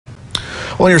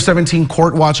Well, your 17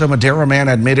 court watch, a Madera man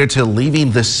admitted to leaving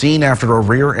the scene after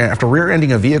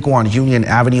rear-ending a vehicle on Union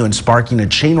Avenue and sparking a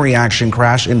chain reaction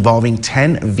crash involving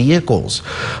 10 vehicles.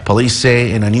 Police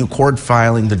say in a new court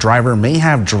filing, the driver may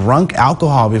have drunk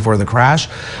alcohol before the crash.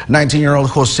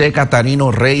 19-year-old Jose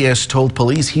Catarino Reyes told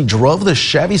police he drove the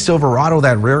Chevy Silverado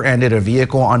that rear-ended a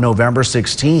vehicle on November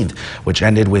 16th, which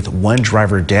ended with one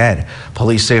driver dead.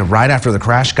 Police say right after the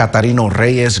crash, Catarino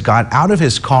Reyes got out of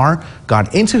his car,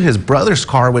 got into his brother's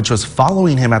car, which was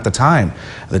following him at the time.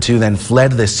 The two then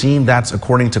fled the scene. That's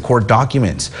according to court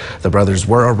documents. The brothers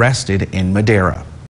were arrested in Madera.